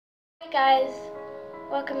Guys,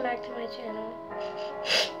 welcome back to my channel.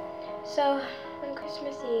 So, on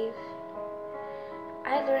Christmas Eve,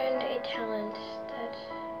 I learned a talent that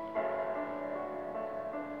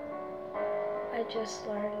I just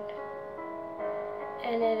learned,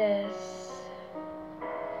 and it is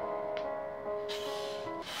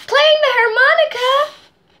playing the harmonica!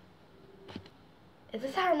 Is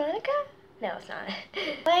this a harmonica? No, it's not.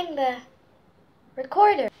 Playing the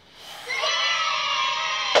recorder.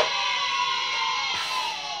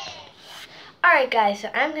 Alright guys, so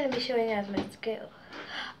I'm going to be showing you guys my skill.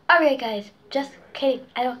 Alright guys, just kidding,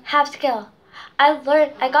 I don't have skill.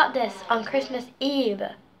 I got this on Christmas Eve,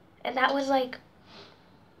 and that was like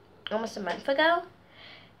almost a month ago.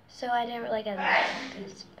 So I didn't really get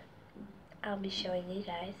this. I'll be showing you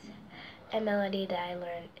guys a melody that I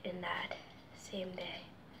learned in that same day.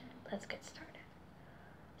 Let's get started.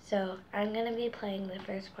 So I'm going to be playing the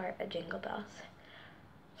first part of Jingle Bells.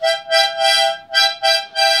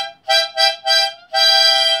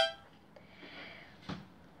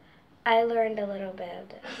 I learned a little bit of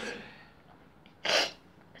this.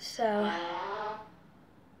 So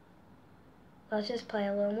let's just play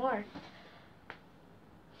a little more.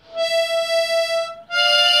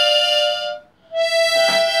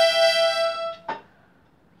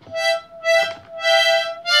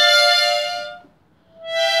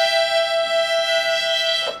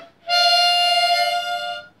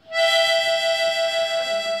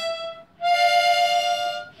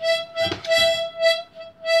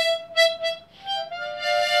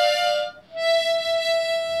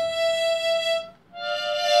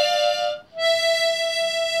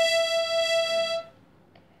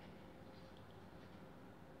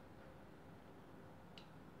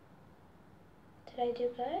 Did I do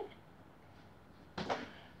good?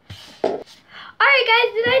 Alright guys,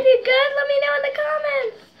 did I do good? Let me know in the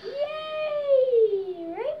comments. Yay!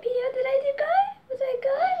 Right, Pia? Did I do good? Was I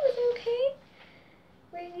good? Was I okay?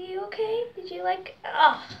 Were you okay? Did you like...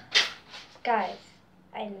 Oh, guys.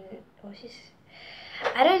 I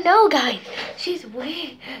don't know, guys. She's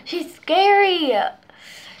weird. She's scary.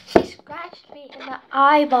 She scratched me in the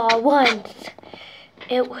eyeball once.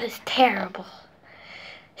 It was terrible.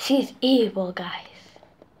 She's evil, guys.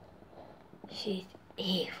 She's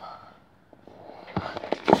evil.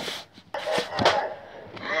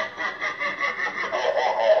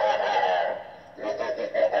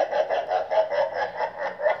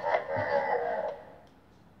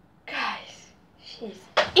 Guys, she's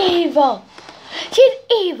evil. She's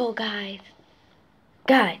evil, guys.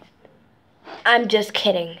 Guys, I'm just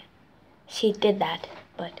kidding. She did that,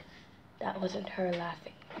 but that wasn't her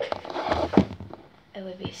laughing. It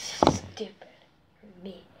would be stupid for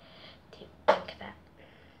me to think that.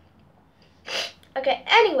 Okay,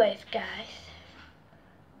 anyways, guys.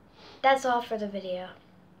 That's all for the video.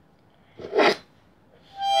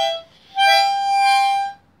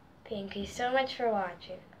 Thank you so much for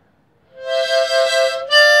watching.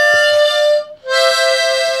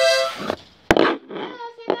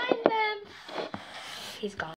 He's gone.